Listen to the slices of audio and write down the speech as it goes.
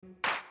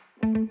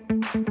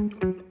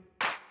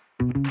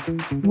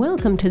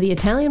Welcome to the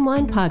Italian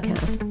Wine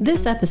Podcast.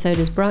 This episode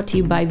is brought to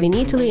you by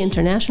Vinitaly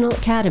International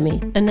Academy,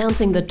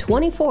 announcing the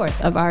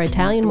 24th of our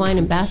Italian Wine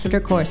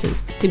Ambassador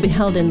courses to be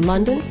held in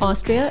London,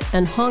 Austria,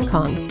 and Hong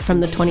Kong from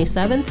the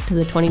 27th to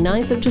the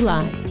 29th of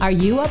July. Are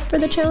you up for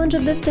the challenge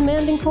of this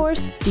demanding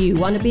course? Do you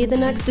want to be the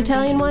next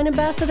Italian Wine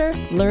Ambassador?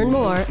 Learn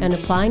more and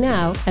apply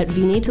now at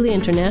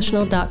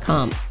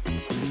vinitalyinternational.com.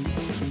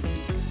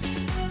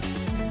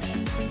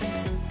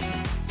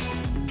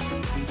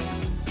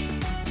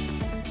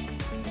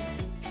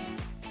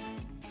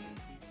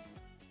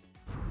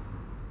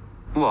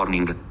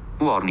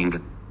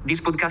 Warning. This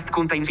podcast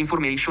contains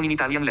information in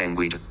Italian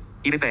language.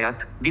 I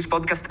repeat, this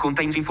podcast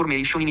contains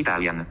information in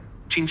Italian.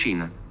 Cin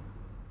cin.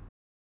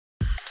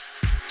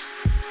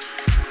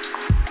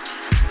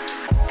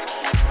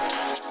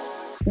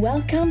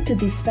 Welcome to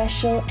this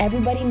special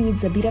Everybody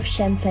Needs a Bit of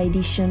Scienza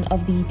edition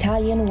of the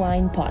Italian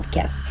Wine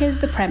Podcast. Here's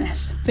the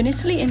premise.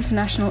 Vinitaly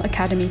International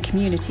Academy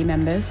community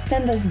members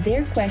send us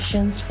their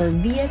questions for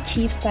VIA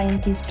Chief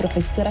Scientist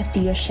Professor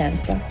Attilio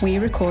Scienza. We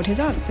record his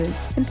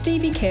answers, and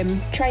Stevie Kim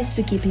tries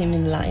to keep him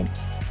in line.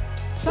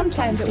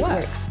 Sometimes it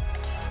works.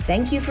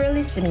 Thank you for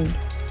listening.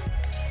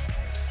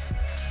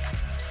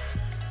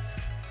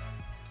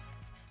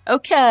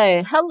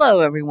 Okay, hello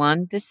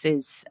everyone. This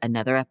is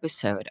another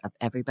episode of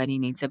Everybody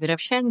Needs a Bit of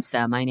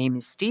Scienza. My name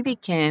is Stevie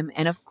Kim,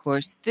 and of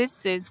course,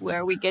 this is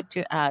where we get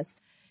to ask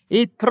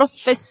il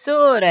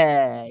professore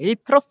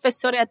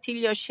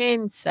Attilio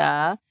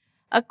Scienza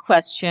a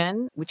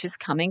question which is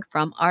coming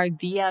from our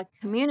VIA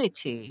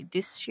community.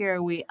 This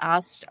year, we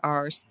asked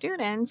our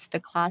students,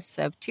 the class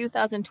of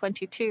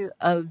 2022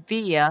 of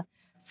VIA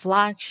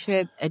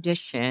flagship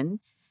edition,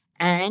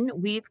 and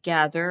we've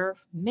gathered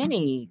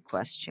many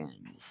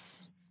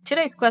questions.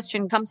 Today's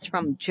question comes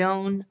from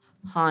Joan,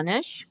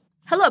 Harnish.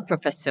 Hello,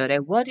 Professore.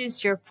 What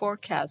is your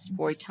forecast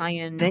for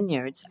Italian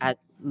vineyards at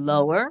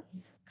lower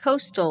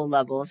coastal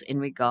levels in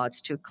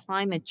regards to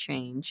climate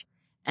change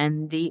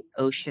and the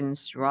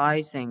ocean's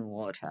rising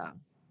water?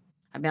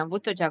 Abbiamo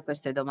avuto già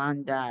queste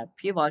domande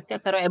più volte,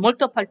 però è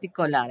molto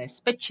particolare,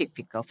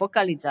 specifico,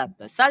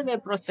 focalizzato.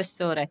 Salve,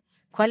 Professore.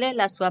 Qual è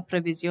la sua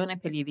previsione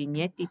per i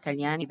vigneti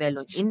italiani a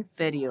livello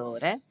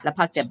inferiore, la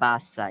parte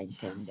bassa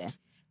intende,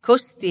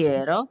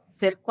 costiero,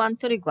 per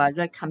quanto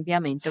riguarda il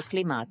cambiamento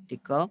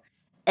climatico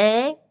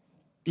e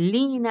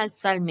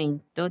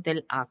l'innalzamento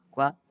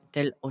dell'acqua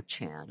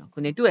dell'oceano?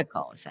 Quindi due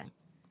cose.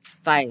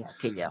 Vai,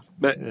 Attilio.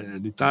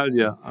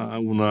 L'Italia ha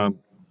una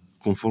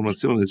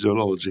conformazione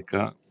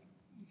geologica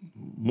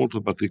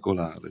molto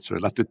particolare, cioè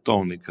la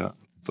tettonica. La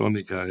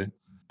tettonica è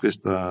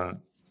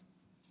questa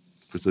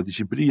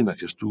disciplina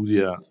che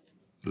studia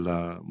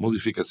la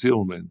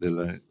modificazione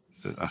degli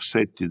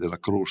assetti della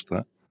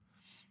crosta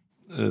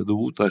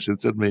dovuta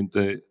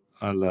essenzialmente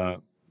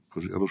allo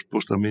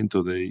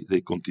spostamento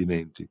dei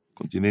continenti. I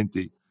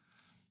continenti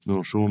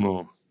non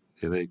sono,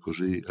 direi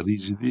così,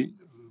 rigidi,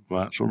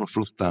 ma sono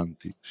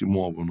flottanti, si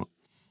muovono.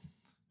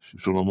 Si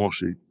sono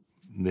mossi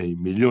nei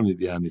milioni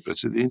di anni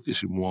precedenti,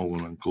 si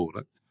muovono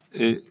ancora.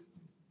 E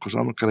cosa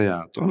hanno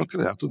creato? Hanno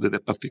creato delle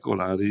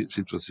particolari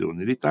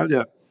situazioni.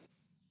 L'Italia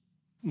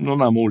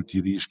non ha molti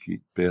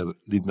rischi per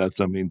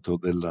l'innalzamento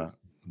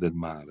del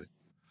mare,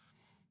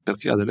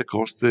 perché ha delle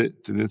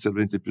coste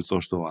tendenzialmente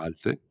piuttosto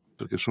alte,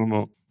 perché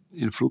sono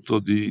il frutto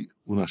di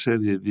una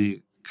serie di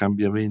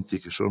cambiamenti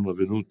che sono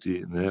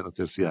avvenuti nell'era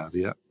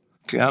terziaria,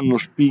 che hanno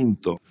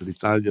spinto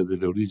l'Italia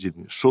delle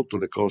origini sotto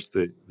le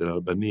coste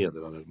dell'Albania,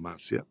 della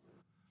Dalmazia,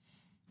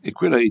 e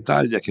quella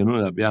Italia che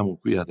noi abbiamo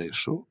qui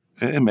adesso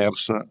è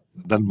emersa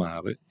dal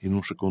mare in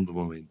un secondo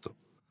momento.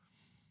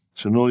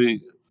 Se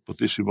noi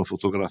potessimo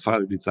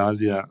fotografare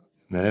l'Italia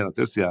nell'era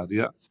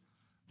terziaria,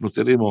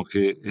 noteremo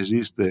che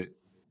esiste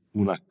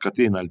una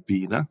catena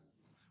alpina,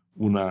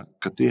 una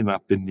catena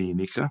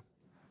appenninica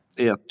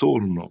e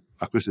attorno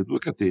a queste due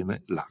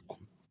catene l'acqua.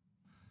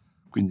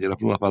 Quindi la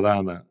Pianura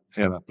Padana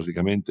era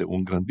praticamente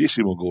un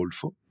grandissimo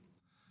golfo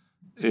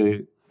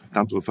e,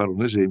 tanto per fare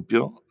un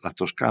esempio, la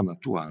Toscana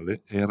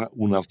attuale era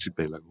un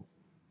arcipelago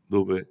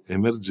dove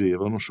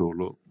emergevano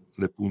solo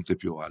le punte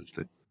più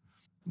alte.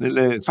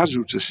 Nelle fasi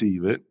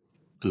successive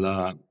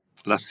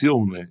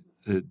l'azione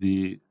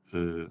di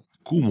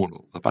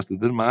accumulo da parte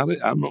del mare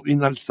hanno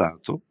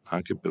innalzato,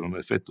 anche per un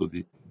effetto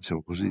di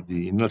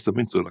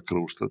innalzamento della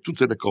crosta,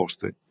 tutte le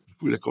coste, per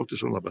cui le coste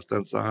sono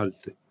abbastanza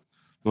alte.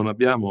 Non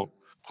abbiamo,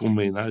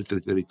 come in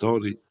altri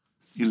territori,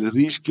 il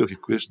rischio che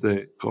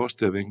queste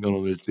coste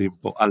vengano nel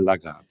tempo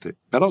allagate.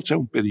 Però c'è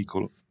un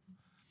pericolo,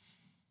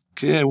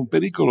 che è un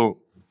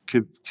pericolo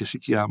che si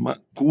chiama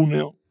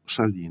cuneo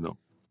salino.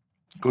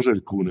 Cos'è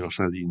il cuneo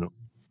salino?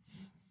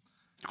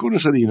 Il cuneo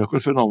salino è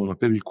quel fenomeno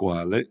per il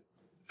quale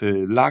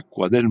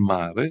l'acqua del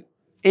mare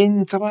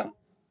entra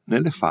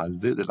nelle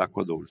falde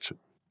dell'acqua dolce.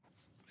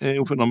 È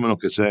un fenomeno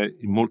che c'è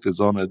in molte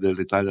zone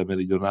dell'Italia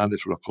meridionale,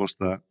 sulla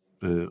costa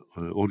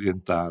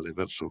orientale,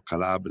 verso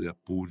Calabria,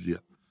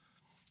 Puglia.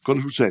 Cosa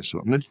è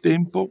successo? Nel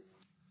tempo,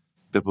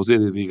 per poter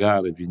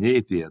irrigare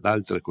vigneti ed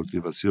altre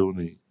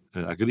coltivazioni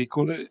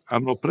agricole,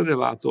 hanno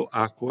prelevato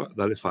acqua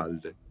dalle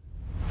falde.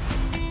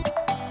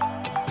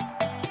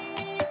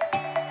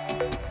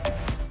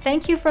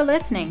 Thank you for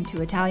listening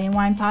to Italian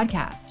Wine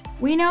Podcast.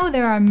 We know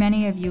there are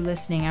many of you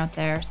listening out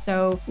there,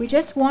 so we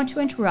just want to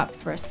interrupt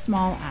for a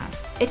small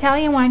ask.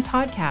 Italian Wine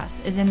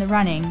Podcast is in the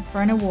running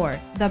for an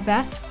award, the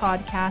Best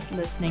Podcast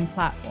Listening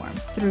Platform,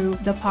 through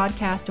the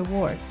Podcast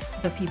Awards,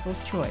 the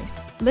People's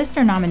Choice.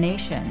 Listener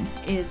nominations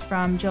is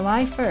from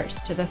July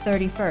 1st to the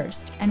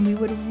 31st, and we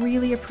would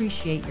really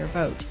appreciate your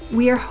vote.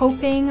 We are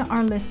hoping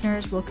our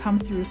listeners will come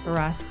through for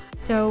us,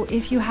 so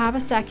if you have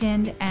a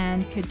second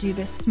and could do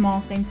this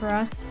small thing for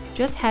us,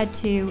 just head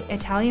to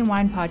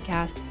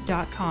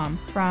ItalianWinePodcast.com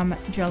from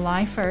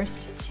July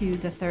 1st to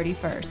the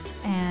 31st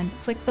and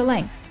click the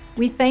link.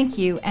 We thank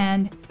you,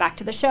 and back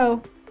to the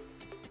show.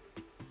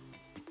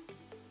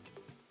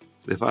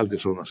 Le falde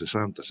sono a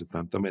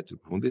 60-70 metri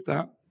di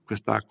profondità,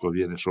 quest'acqua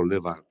viene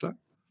sollevata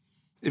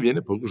e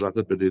viene poi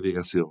usata per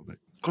l'irrigazione.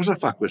 Cosa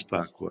fa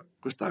quest'acqua?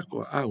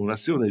 Quest'acqua ha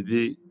un'azione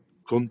di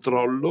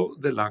controllo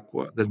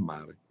dell'acqua del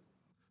mare.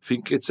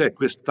 Finché c'è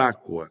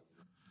quest'acqua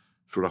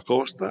sulla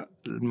costa,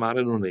 il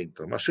mare non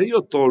entra. Ma se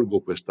io tolgo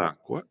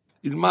quest'acqua,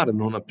 il mare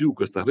non ha più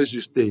questa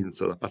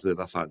resistenza da parte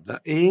della falda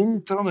e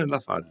entra nella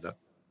falda.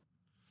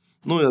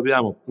 Noi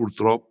abbiamo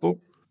purtroppo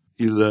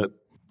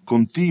il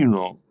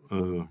continuo,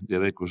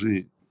 direi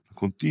così,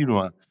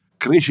 continua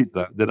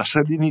crescita della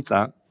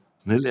salinità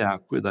nelle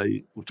acque da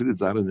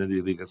utilizzare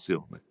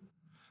nell'irrigazione.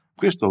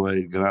 Questo è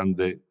il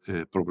grande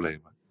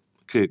problema,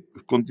 che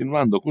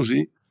continuando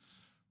così,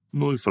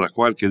 noi fra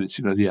qualche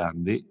decina di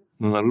anni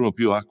non avremo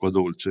più acqua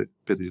dolce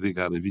per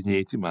irrigare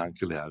vigneti, ma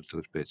anche le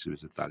altre specie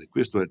vegetali.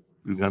 Questo è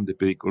il grande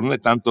pericolo. Non è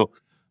tanto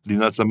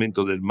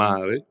l'innalzamento del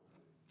mare,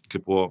 che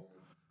può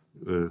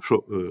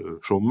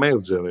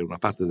sommergere una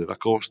parte della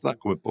costa,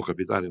 come può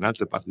capitare in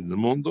altre parti del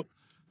mondo,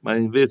 ma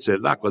invece è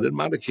l'acqua del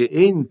mare che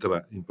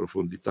entra in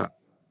profondità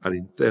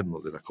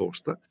all'interno della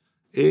costa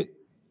e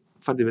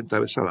fa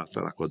diventare salata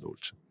l'acqua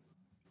dolce.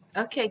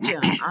 Okay,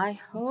 Joan, I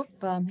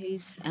hope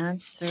he's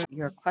answered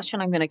your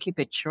question. I'm going to keep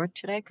it short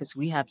today because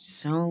we have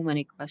so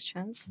many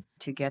questions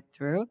to get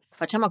through.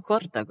 Facciamo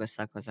corta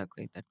questa cosa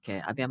qui perché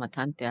abbiamo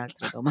tante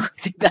altre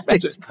domande da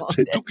rispondere.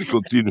 Sei tu che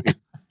continui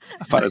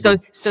a fare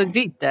sto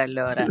zitta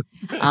allora.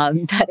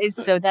 That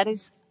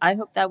is, I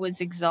hope that was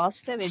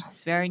exhaustive.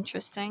 It's very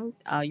interesting,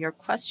 your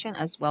question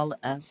as well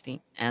as the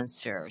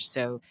answer.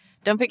 So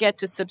don't forget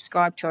to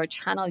subscribe to our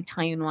channel,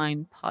 Italian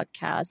Wine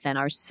Podcast, and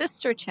our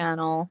sister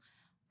channel,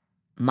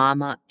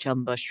 Mama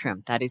Jumbo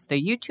Shrimp. That is the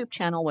YouTube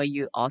channel where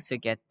you also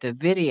get the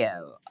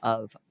video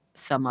of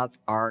some of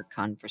our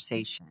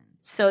conversations.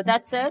 So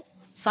that's it.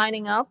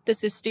 Signing off.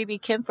 This is Stevie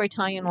Kim for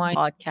Italian Wine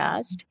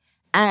Podcast.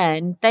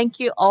 And thank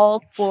you all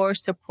for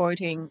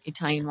supporting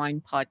Italian Wine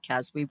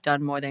Podcast. We've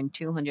done more than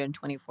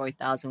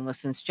 224,000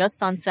 listens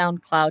just on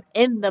SoundCloud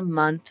in the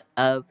month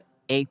of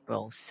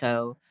April.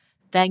 So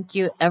thank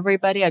you,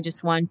 everybody. I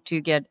just want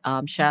to get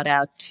shout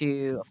out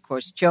to, of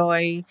course,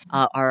 Joy,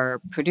 our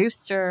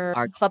producer,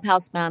 our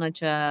clubhouse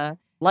manager,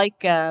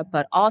 Leica,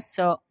 but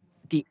also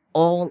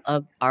all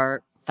of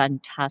our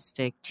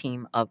fantastic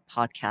team of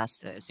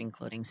podcasters,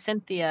 including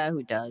Cynthia,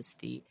 who does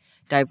the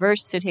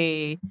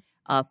diversity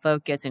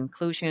focus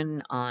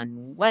inclusion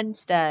on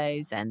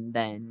Wednesdays, and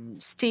then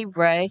Steve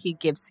Ray, he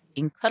gives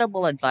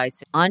incredible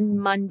advice on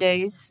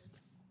Mondays,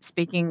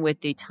 speaking with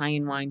the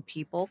Italian wine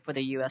people for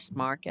the U.S.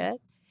 market.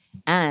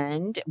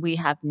 And we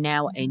have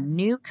now a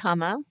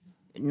newcomer,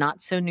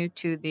 not so new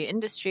to the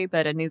industry,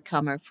 but a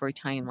newcomer for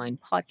Italian Wine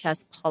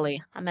Podcast,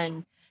 Polly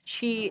Hammond.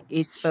 She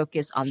is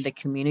focused on the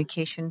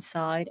communication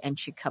side, and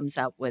she comes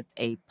out with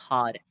a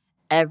pod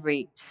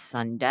every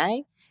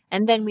Sunday.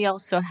 And then we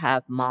also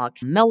have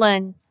Mark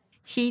Millen.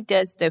 He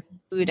does the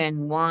food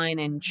and wine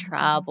and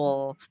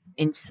travel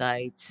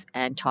insights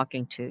and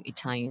talking to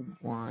Italian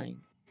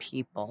wine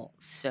people.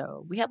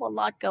 So we have a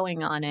lot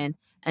going on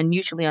and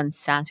usually on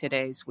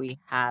Saturdays we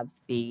have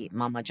the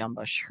Mama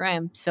Jumbo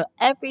Shrimp. So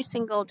every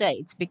single day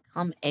it's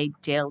become a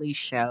daily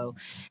show,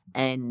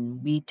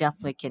 and we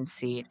definitely can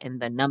see it in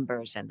the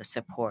numbers and the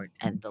support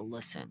and the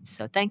listens.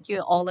 So thank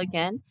you all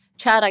again.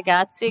 Ciao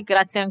ragazzi,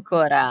 grazie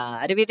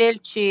ancora.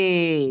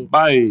 Arrivederci.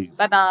 Bye.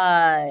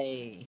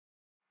 Bye-bye.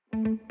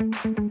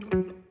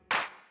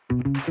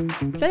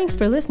 Thanks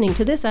for listening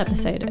to this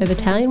episode of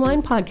Italian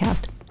Wine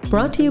Podcast,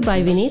 brought to you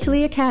by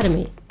Vinitaly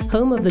Academy,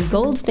 home of the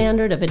gold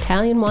standard of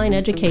Italian wine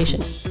education.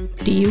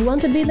 Do you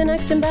want to be the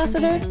next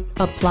ambassador?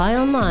 Apply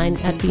online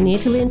at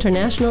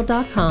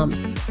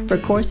vinitalyinternational.com for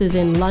courses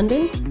in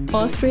London,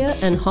 Austria,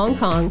 and Hong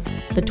Kong,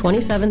 the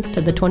 27th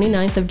to the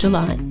 29th of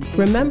July.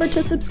 Remember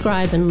to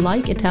subscribe and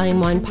like Italian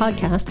Wine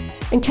Podcast,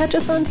 and catch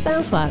us on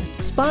SoundCloud,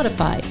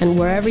 Spotify, and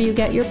wherever you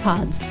get your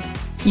pods.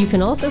 You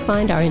can also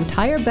find our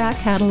entire back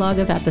catalog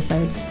of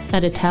episodes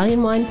at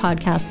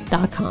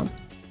ItalianWinePodcast.com.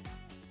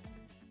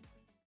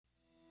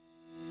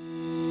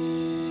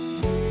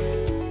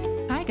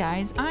 Hi guys,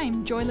 guys.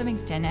 I'm Joy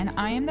Livingston, and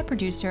I am the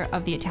producer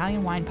of the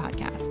Italian Wine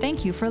Podcast.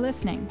 Thank you for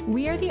listening.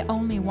 We are the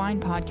only wine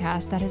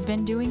podcast that has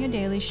been doing a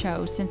daily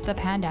show since the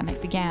pandemic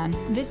began.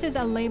 This is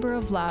a labor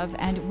of love,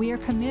 and we are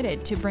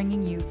committed to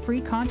bringing you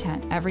free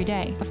content every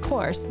day. Of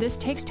course, this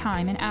takes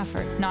time and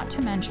effort, not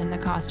to mention the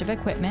cost of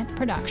equipment,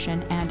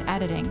 production, and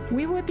editing.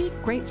 We would be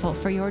grateful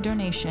for your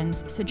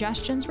donations,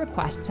 suggestions,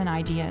 requests, and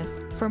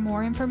ideas. For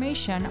more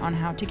information on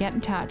how to get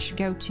in touch,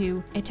 go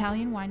to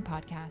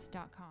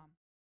ItalianWinePodcast.com.